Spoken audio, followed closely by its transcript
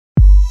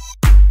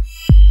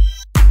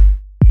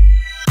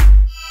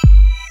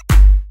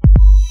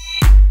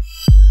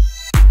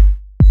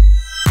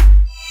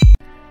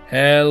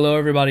Hello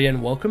everybody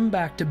and welcome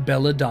back to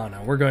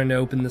Belladonna. We're going to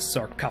open this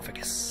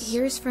sarcophagus.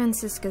 Here's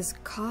Francisca's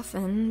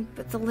coffin,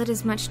 but the lid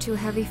is much too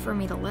heavy for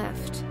me to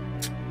lift.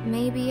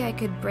 Maybe I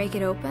could break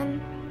it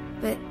open,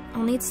 but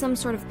I'll need some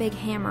sort of big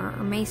hammer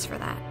or mace for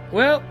that.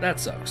 Well, that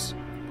sucks.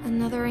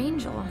 Another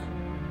angel.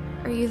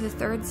 Are you the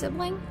third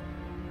sibling?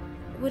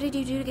 What did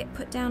you do to get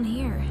put down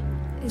here?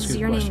 Is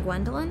your name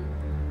Gwendolyn?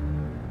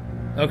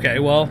 Okay,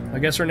 well, I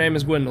guess her name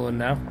is Gwendolyn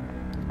now.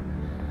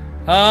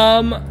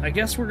 I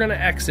guess we're gonna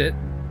exit.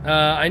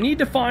 I need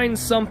to find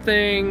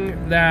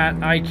something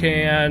that I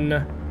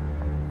can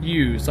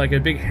use, like a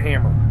big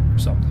hammer or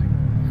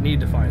something. I need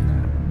to find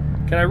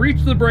that. Can I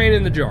reach the brain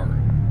in the jar?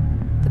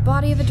 The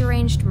body of a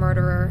deranged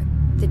murderer,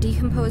 the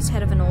decomposed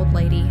head of an old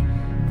lady,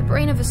 the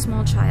brain of a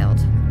small child.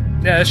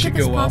 Yeah, that should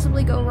go well. How could this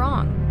possibly go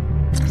wrong?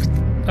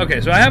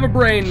 Okay, so I have a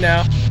brain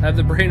now. I have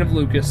the brain of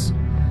Lucas.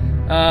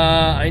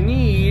 I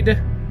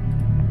need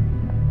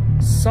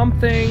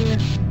something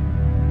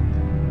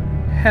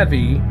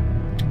heavy.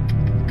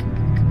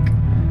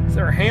 Is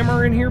there a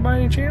hammer in here by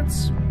any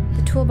chance?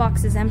 The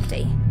toolbox is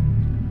empty.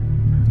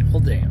 Well,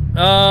 damn.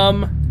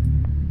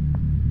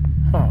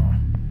 I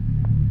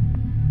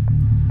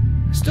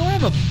still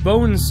have a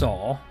bone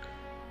saw.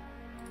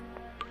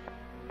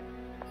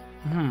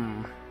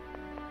 I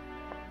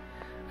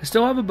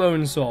still have a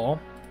bone saw,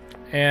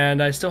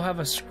 and I still have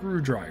a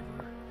screwdriver.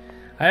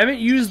 I haven't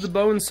used the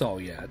bone saw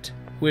yet,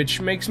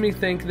 which makes me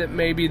think that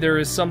maybe there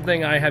is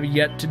something I have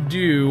yet to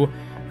do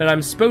that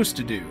I'm supposed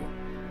to do.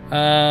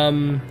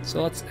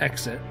 So let's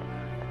exit.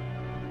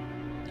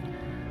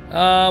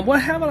 What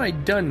haven't I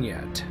done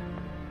yet?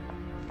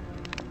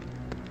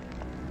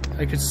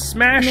 I could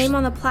smash... The name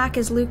on the plaque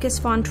is Lucas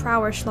von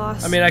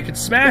Trauerschloss. I mean, I could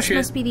smash it.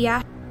 This must be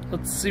the...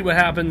 Let's see what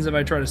happens if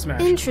I try to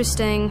smash it.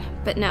 Interesting,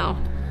 but no.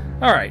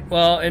 Alright,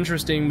 well,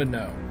 interesting, but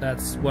no.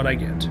 That's what I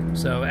get.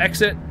 So,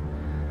 exit.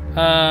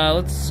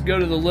 Let's go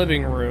to the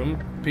living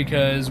room,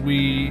 because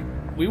we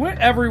went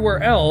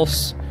everywhere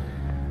else.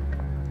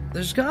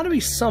 There's gotta be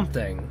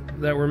something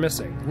that we're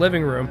missing.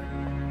 Living room.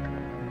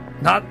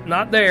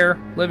 Not there.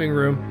 Living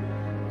room.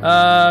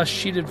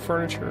 Sheeted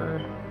furniture.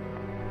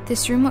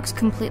 This room looks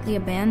completely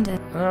abandoned.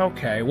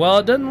 Okay, well,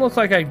 it doesn't look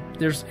like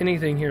there's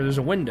anything here. There's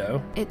a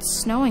window. It's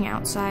snowing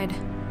outside.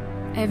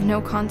 I have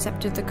no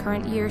concept of the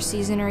current year,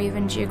 season, or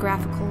even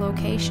geographical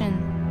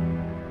location.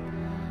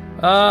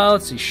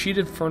 Let's see.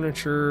 Sheeted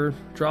furniture.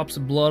 Drops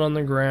of blood on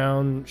the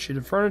ground.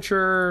 Sheeted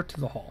furniture to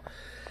the hall.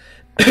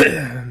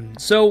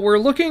 So we're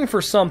looking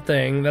for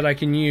something that I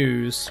can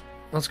use.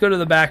 Let's go to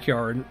the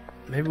backyard.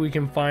 Maybe we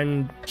can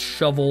find a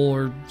shovel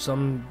or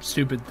some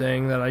stupid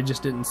thing that I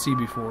just didn't see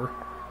before.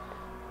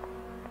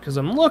 Because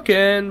I'm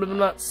looking, but I'm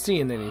not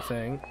seeing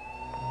anything.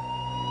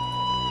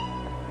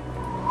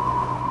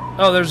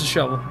 Oh, there's a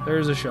shovel.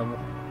 There's a shovel.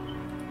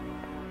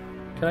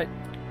 Can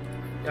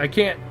I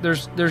can't...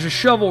 There's a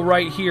shovel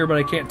right here, but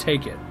I can't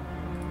take it.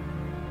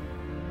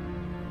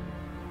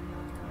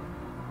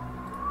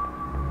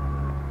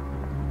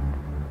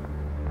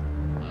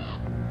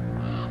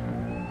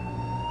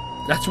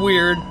 That's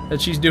weird that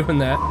she's doing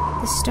that.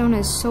 This stone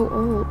is so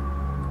old.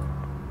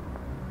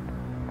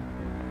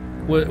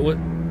 What?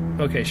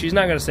 Okay, she's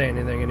not gonna say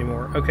anything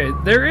anymore. Okay,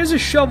 there is a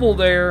shovel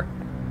there,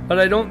 but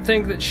I don't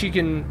think that she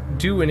can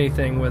do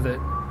anything with it.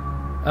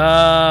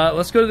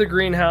 Let's go to the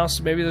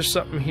greenhouse. Maybe there's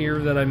something here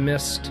that I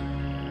missed.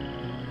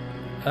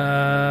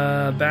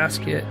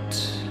 Basket.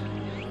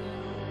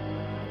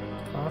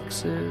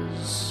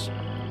 Boxes.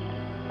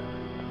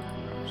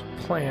 There's a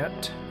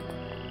plant.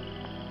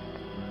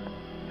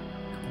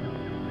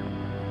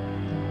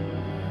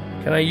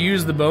 Can I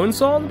use the bone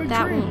saw on the big tree?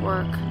 That won't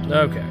work.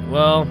 Okay,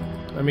 well,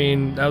 I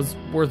mean, that was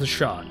worth a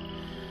shot.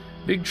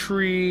 Big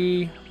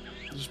tree.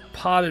 There's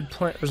potted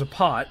plant. There's a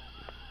pot.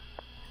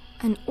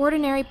 An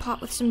ordinary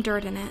pot with some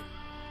dirt in it.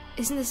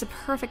 Isn't this a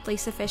perfectly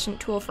sufficient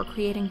tool for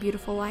creating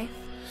beautiful life?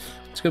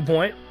 That's a good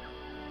point.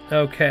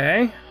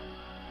 Okay.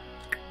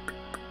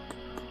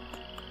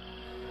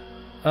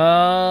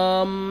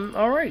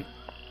 Alright.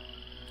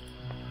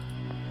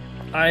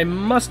 I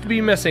must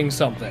be missing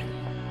something.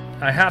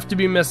 I have to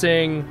be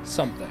missing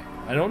something.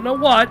 I don't know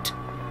what,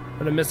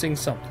 but I'm missing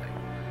something.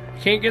 I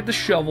can't get the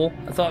shovel.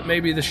 I thought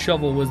maybe the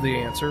shovel was the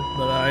answer,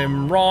 but I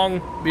am wrong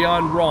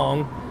beyond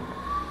wrong.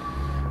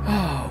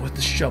 Oh, with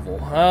the shovel.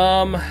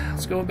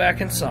 Let's go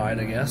back inside,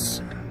 I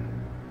guess.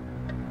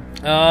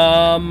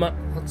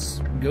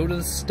 Let's go to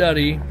the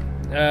study.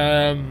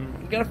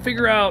 Gotta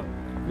figure out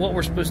what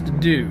we're supposed to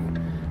do.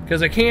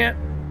 Because I can't,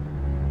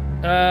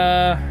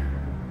 okay.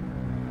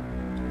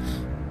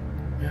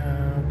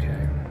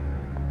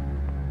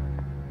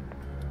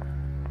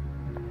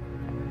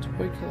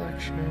 Toy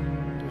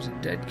collection. There's a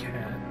dead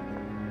cat.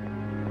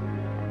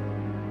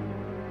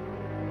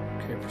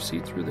 Okay,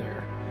 proceed through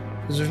there.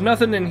 Because there's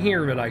nothing in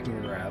here that I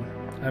can grab.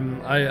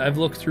 I've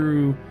looked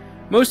through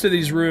most of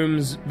these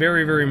rooms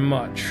very, very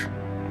much.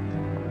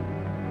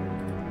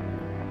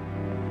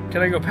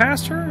 Can I go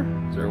past her?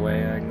 Is there a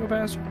way I can go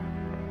past her? Is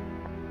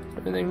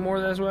there anything more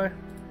this way?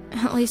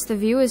 At least the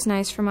view is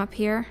nice from up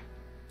here.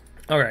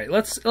 All right,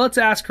 let's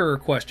ask her a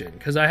question,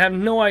 because I have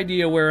no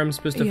idea where I'm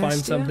supposed to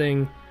find dear?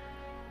 something.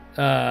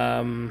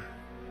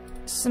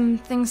 Some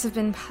things have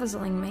been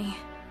puzzling me.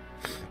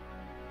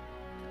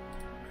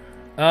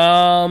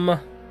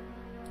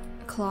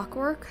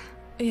 Clockwork?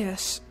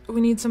 Yes, we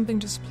need something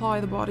to supply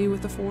the body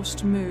with the force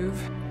to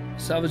move.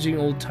 Salvaging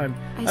old time.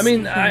 I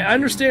mean, see. I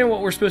understand what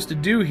we're supposed to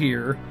do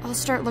here, I'll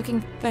start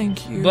looking.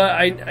 Thank you. but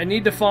I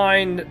need to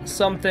find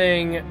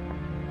something.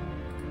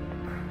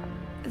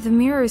 The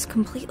mirror is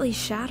completely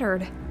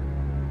shattered.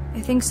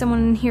 I think someone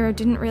in here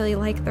didn't really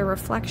like the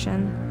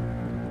reflection.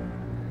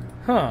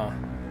 Huh.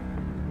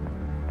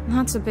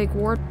 That's a big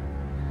ward.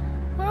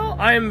 Well,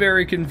 I am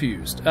very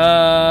confused.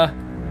 There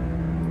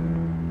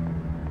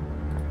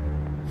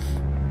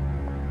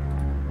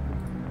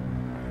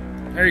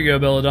you go,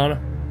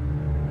 Belladonna.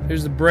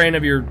 Here's the brain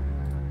of your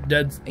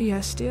dead...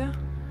 Yes, dear?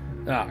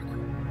 Ah,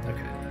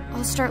 okay.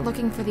 I'll start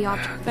looking for the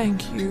object.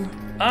 Thank you.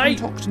 I-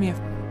 Don't talk to me if...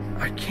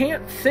 I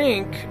can't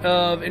think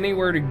of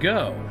anywhere to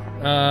go.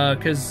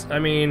 Because, I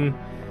mean...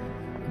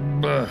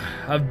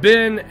 I've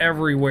been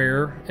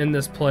everywhere in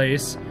this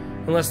place.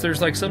 Unless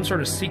there's, like, some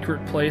sort of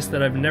secret place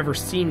that I've never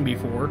seen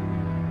before.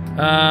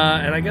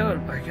 And I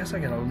guess I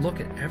gotta look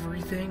at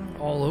everything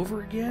all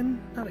over again?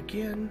 Not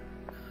again.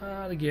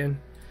 Not again.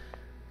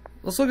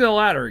 Let's look at the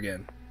ladder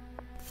again.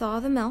 Thaw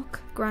the milk,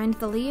 grind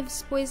the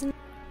leaves, poison.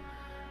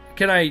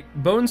 Can I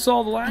bone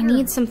saw the I ladder?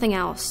 need something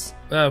else.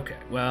 Okay,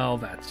 well,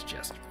 that's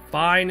just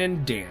fine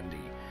and dandy.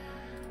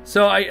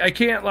 So I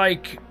can't,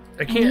 like...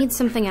 I need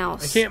something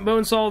else. I can't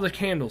bone saw the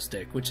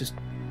candlestick, which is...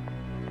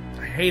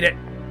 I hate it.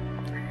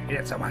 I hate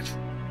it so much.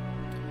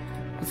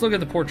 Let's look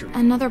at the portrait.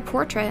 Another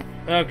portrait.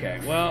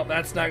 Okay, well,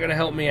 that's not gonna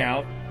help me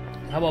out.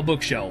 How about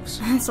bookshelves?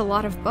 That's a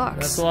lot of books.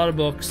 That's a lot of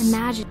books.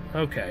 Imagine.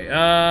 Okay,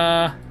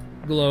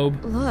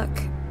 globe. Look,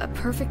 a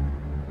perfect.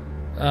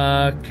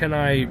 Can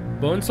I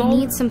bone saw? I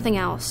need something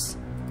else.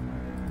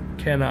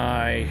 Can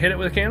I hit it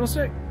with a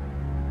candlestick?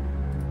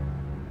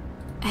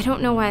 I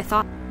don't know why I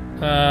thought.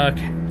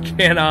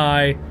 Can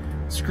I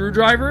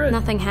screwdriver it?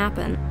 Nothing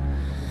happened.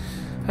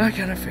 I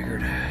kind of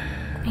figured.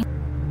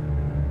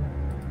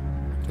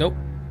 Nope.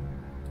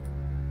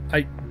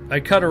 I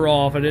cut her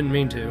off. I didn't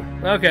mean to.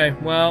 Okay,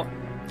 well.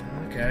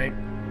 Okay.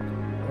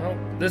 Well,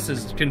 this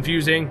is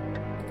confusing.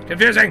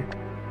 Confusing!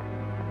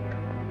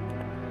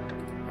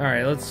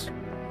 Alright, let's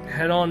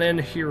head on in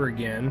here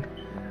again.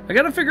 I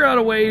gotta figure out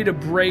a way to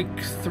break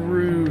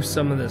through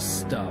some of this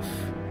stuff.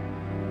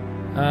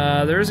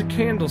 There is a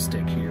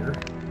candlestick here.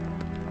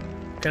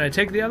 Can I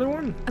take the other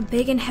one? A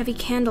big and heavy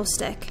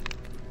candlestick.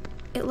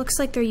 It looks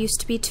like there used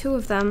to be two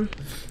of them.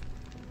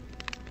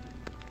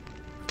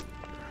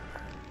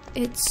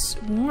 It's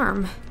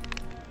warm.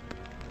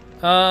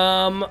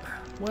 Well,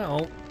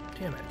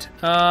 damn it.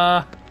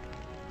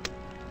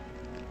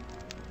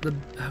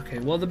 Okay,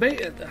 well, the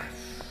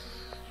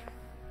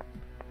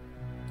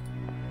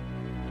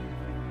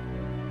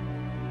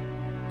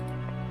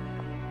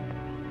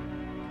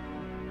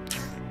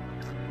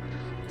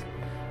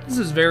this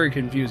is very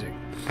confusing.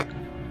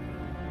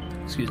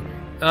 Excuse me.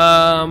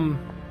 I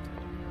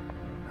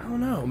don't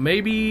know.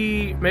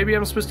 Maybe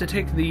I'm supposed to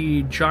take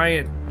the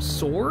giant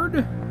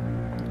sword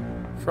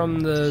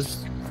from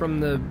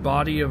the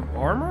body of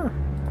armor?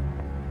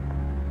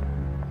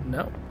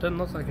 No, doesn't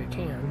look like I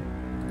can.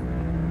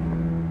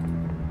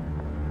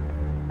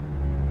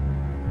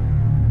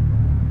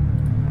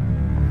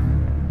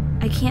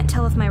 I can't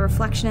tell if my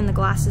reflection in the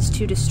glass is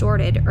too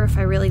distorted or if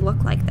I really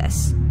look like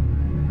this.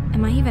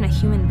 Am I even a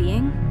human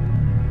being?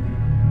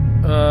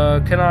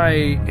 Can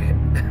I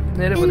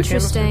hit it with a candlestick?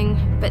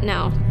 Interesting, but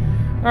no.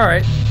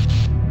 Alright.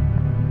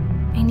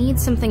 I need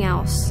something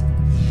else.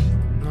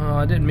 Oh,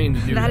 I didn't mean to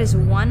do that. That is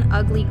one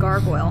ugly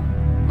gargoyle.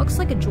 Looks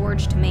like a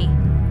George to me.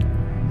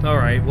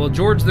 Alright, well,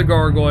 George the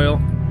Gargoyle.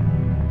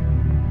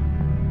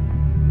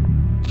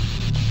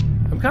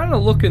 I'm kind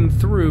of looking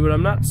through, but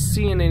I'm not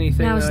seeing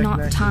anything. Now is not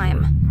the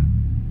time.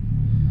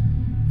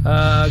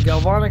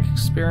 Galvanic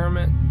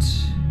Experiment.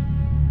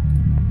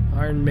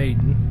 Iron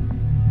Maiden.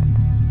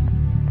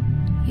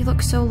 You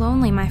look so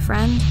lonely, my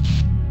friend.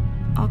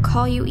 I'll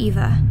call you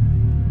Eva.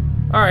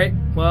 Alright,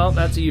 well,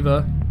 that's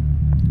Eva.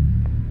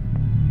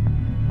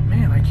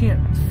 Man, I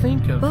can't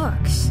think of...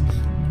 Books.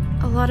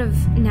 A lot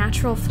of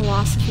natural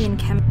philosophy and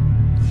chemistry.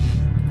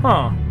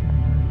 Huh.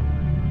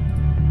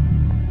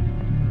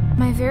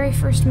 My very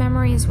first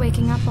memory is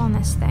waking up on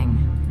this thing.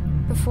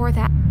 Before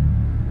that...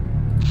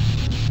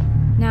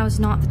 Now is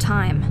not the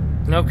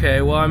time.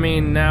 Okay, well, I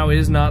mean, now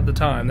is not the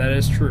time. That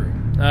is true.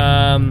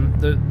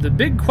 The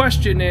big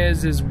question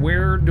is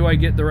where do I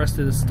get the rest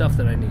of the stuff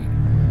that I need?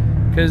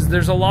 Because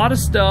there's a lot of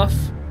stuff,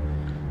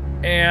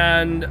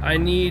 and I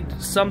need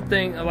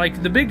something...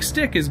 Like, the big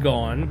stick is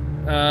gone.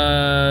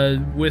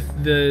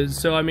 With the...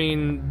 So, I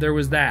mean, there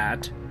was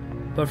that.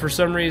 But for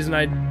some reason,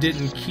 I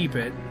didn't keep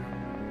it.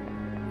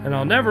 And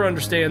I'll never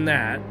understand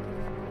that.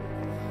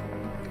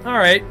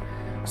 Alright.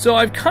 So,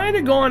 I've kind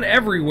of gone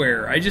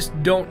everywhere. I just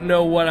don't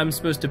know what I'm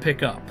supposed to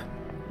pick up.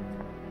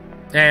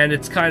 And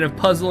it's kind of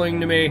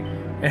puzzling to me.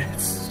 And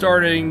it's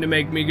starting to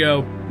make me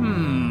go,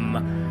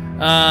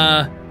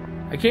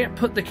 I can't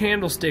put the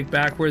candlestick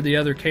back where the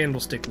other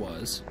candlestick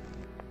was.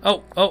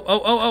 Oh.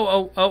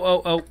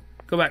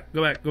 Go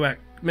back.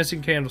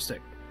 Missing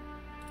candlestick.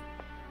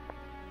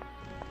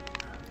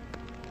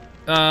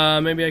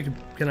 Maybe I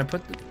can I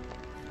put the...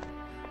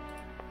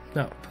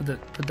 No, put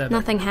that back.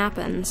 Nothing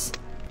happens.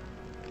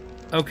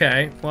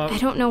 Okay, well... I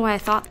don't know why I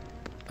thought...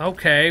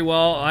 Okay,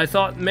 well, I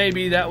thought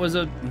maybe that was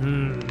a...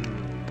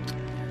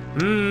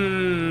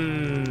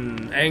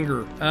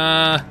 Anger.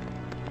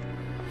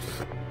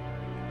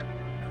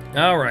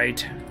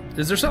 Alright.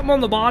 Is there something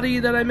on the body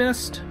that I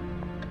missed?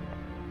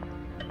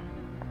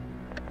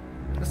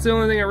 That's the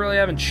only thing I really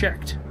haven't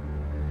checked.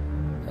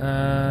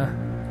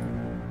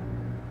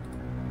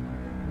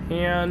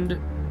 Hand,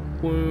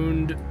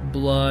 wound,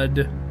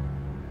 blood,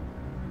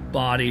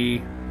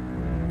 body.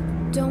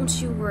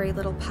 Don't you worry,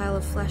 little pile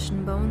of flesh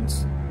and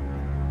bones.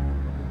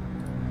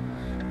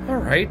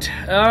 Alright,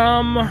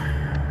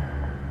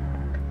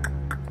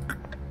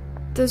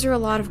 Those are a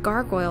lot of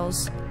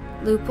gargoyles.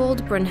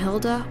 Leupold,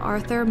 Brunhilde,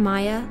 Arthur,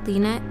 Maya,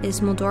 Lena,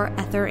 Ismildor,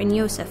 Ether, and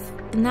Yosef.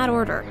 In that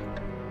order.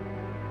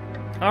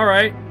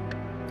 Alright.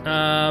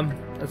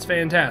 That's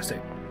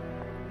fantastic.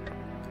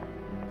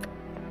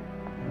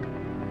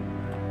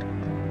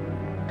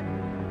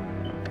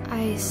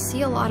 I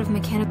see a lot of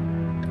mechanical...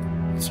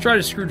 Let's try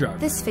the screwdriver.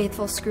 This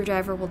faithful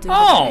screwdriver will do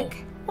Oh! the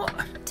trick.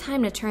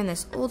 Time to turn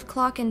this old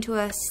clock into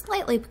a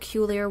slightly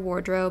peculiar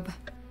wardrobe.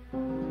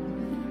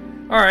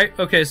 Alright,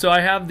 okay, so I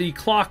have the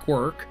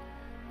clockwork,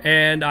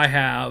 and I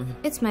have...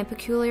 It's my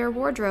peculiar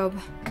wardrobe.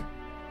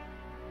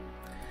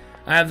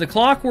 I have the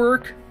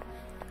clockwork,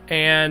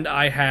 and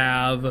I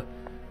have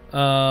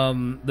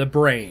the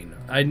brain.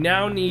 I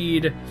now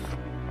need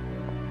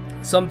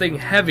something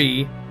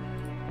heavy.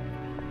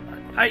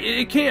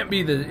 It can't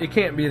be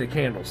the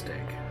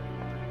candlestick.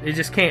 It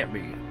just can't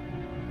be.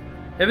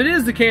 If it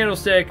is the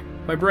candlestick,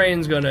 my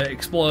brain's gonna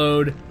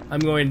explode. I'm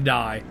going to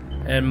die,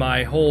 and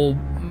my whole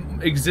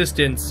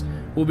existence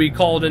will be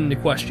called into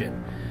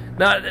question.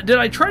 Now, did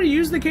I try to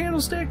use the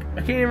candlestick?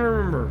 I can't even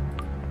remember.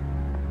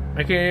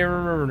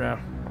 Now.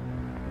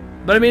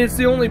 But I mean, it's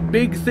the only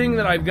big thing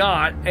that I've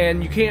got,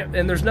 and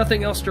there's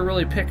nothing else to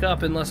really pick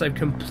up unless I've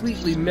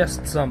completely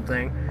missed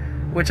something,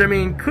 which I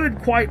mean could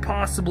quite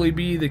possibly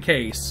be the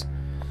case.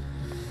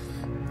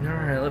 All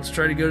right, let's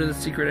try to go to the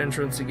secret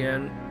entrance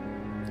again.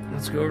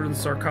 Let's go over to the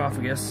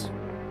sarcophagus.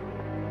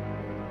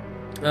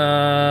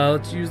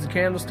 Let's use the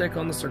candlestick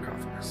on the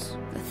sarcophagus.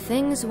 The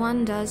things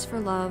one does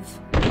for love.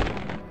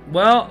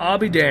 Well, I'll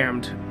be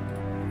damned.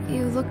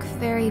 You look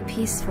very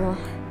peaceful,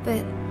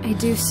 but I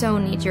do so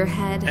need your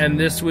head. And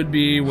this would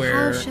be where...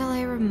 How shall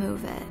I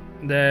remove it?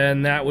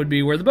 Then that would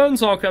be where the bone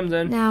saw comes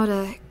in. Now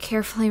to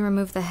carefully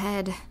remove the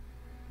head.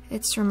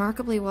 It's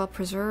remarkably well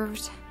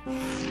preserved.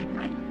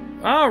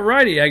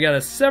 Alrighty, I got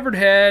a severed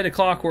head, a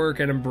clockwork,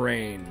 and a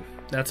brain.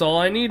 That's all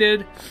I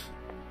needed.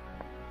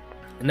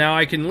 Now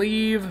I can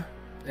leave,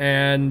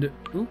 and...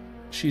 Ooh,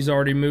 she's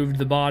already moved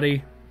the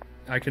body.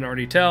 I can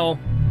already tell.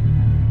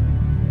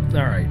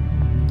 Alright,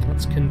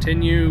 let's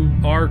continue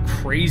our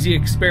crazy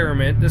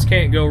experiment. This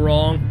can't go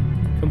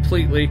wrong.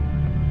 Completely.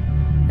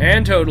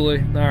 And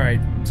totally.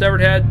 Alright,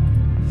 severed head.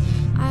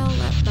 I'll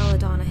let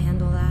Belladonna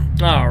handle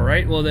that.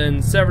 Alright, well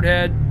then, severed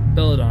head,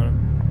 Belladonna.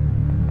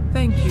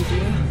 Thank you,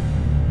 dear.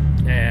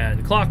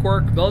 And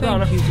clockwork,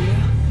 Belladonna. Thank you, dear.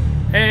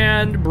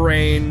 And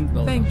brain,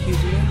 Belladonna. Thank you,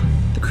 dear.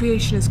 The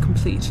creation is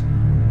complete.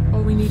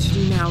 All we need to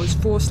do now is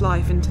force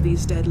life into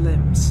these dead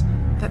limbs.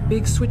 That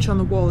big switch on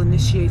the wall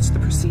initiates the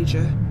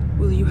procedure.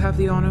 Will you have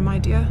the honor, my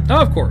dear?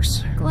 Oh, of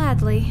course.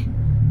 Gladly.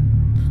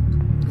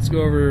 Let's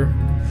go over...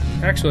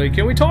 Actually,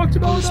 can we talk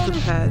to All is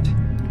Belladonna? prepared.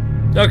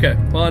 Okay,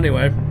 well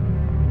anyway.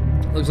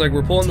 Looks like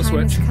we're pulling the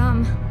Time switch. has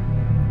come.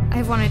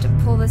 I've wanted to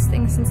pull this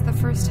thing since the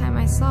first time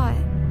I saw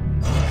it.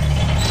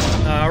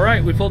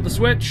 Alright, we pulled the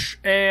switch,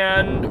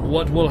 and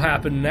what will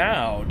happen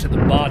now to the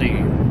body?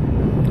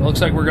 It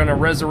looks like we're gonna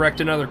resurrect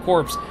another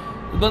corpse.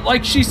 But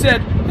like she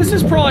said, this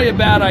is probably a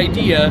bad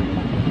idea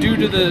due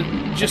to the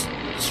just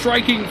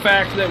striking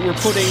fact that we're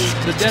putting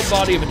the dead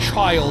body of a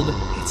child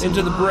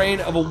into the brain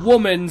of a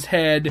woman's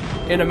head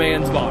in a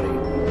man's body.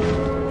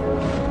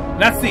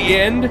 That's the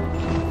end?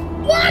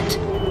 What?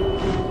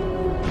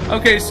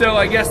 Okay, so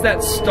I guess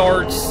that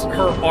starts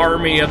her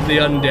army of the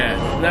undead.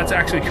 And that's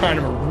actually kind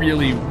of a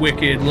really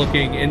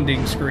wicked-looking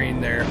ending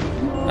screen there.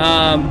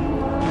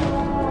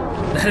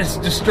 That is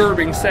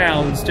disturbing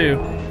sounds, too.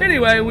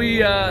 Anyway,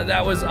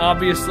 that was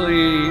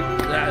obviously...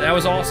 That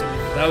was awesome.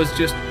 That was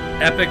just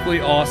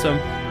epically awesome.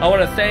 I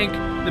want to thank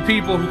the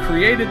people who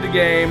created the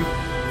game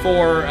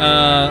for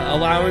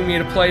allowing me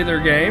to play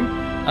their game.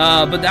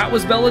 But that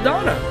was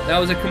Belladonna. That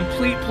was a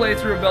complete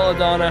playthrough of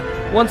Belladonna.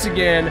 Once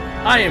again,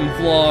 I am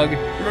Vlog.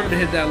 Remember to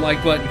hit that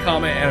like button,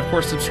 comment, and of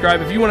course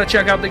subscribe. If you want to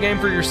check out the game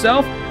for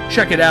yourself,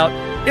 check it out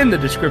in the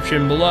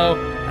description below.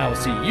 I will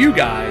see you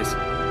guys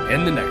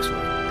in the next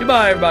one.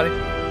 Goodbye, everybody.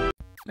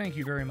 Thank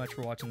you very much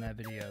for watching that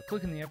video.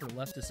 Click in the upper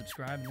left to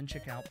subscribe and then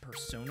check out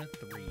Persona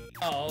 3.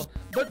 Oh,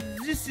 but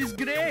this is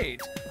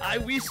great! I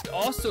wished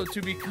also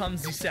to become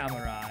the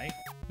samurai.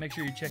 Make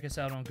sure you check us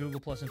out on Google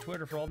Plus and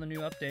Twitter for all the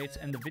new updates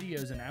and the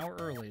videos an hour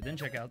early. Then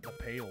check out the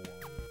pale one.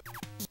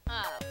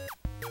 Oh.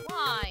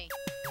 Why?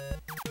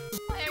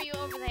 Why are you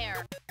over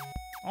there?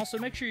 Also,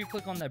 make sure you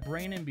click on that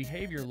Brain and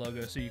Behavior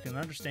logo so you can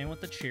understand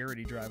what the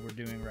charity drive we're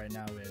doing right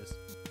now is.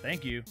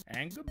 Thank you,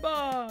 and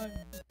goodbye!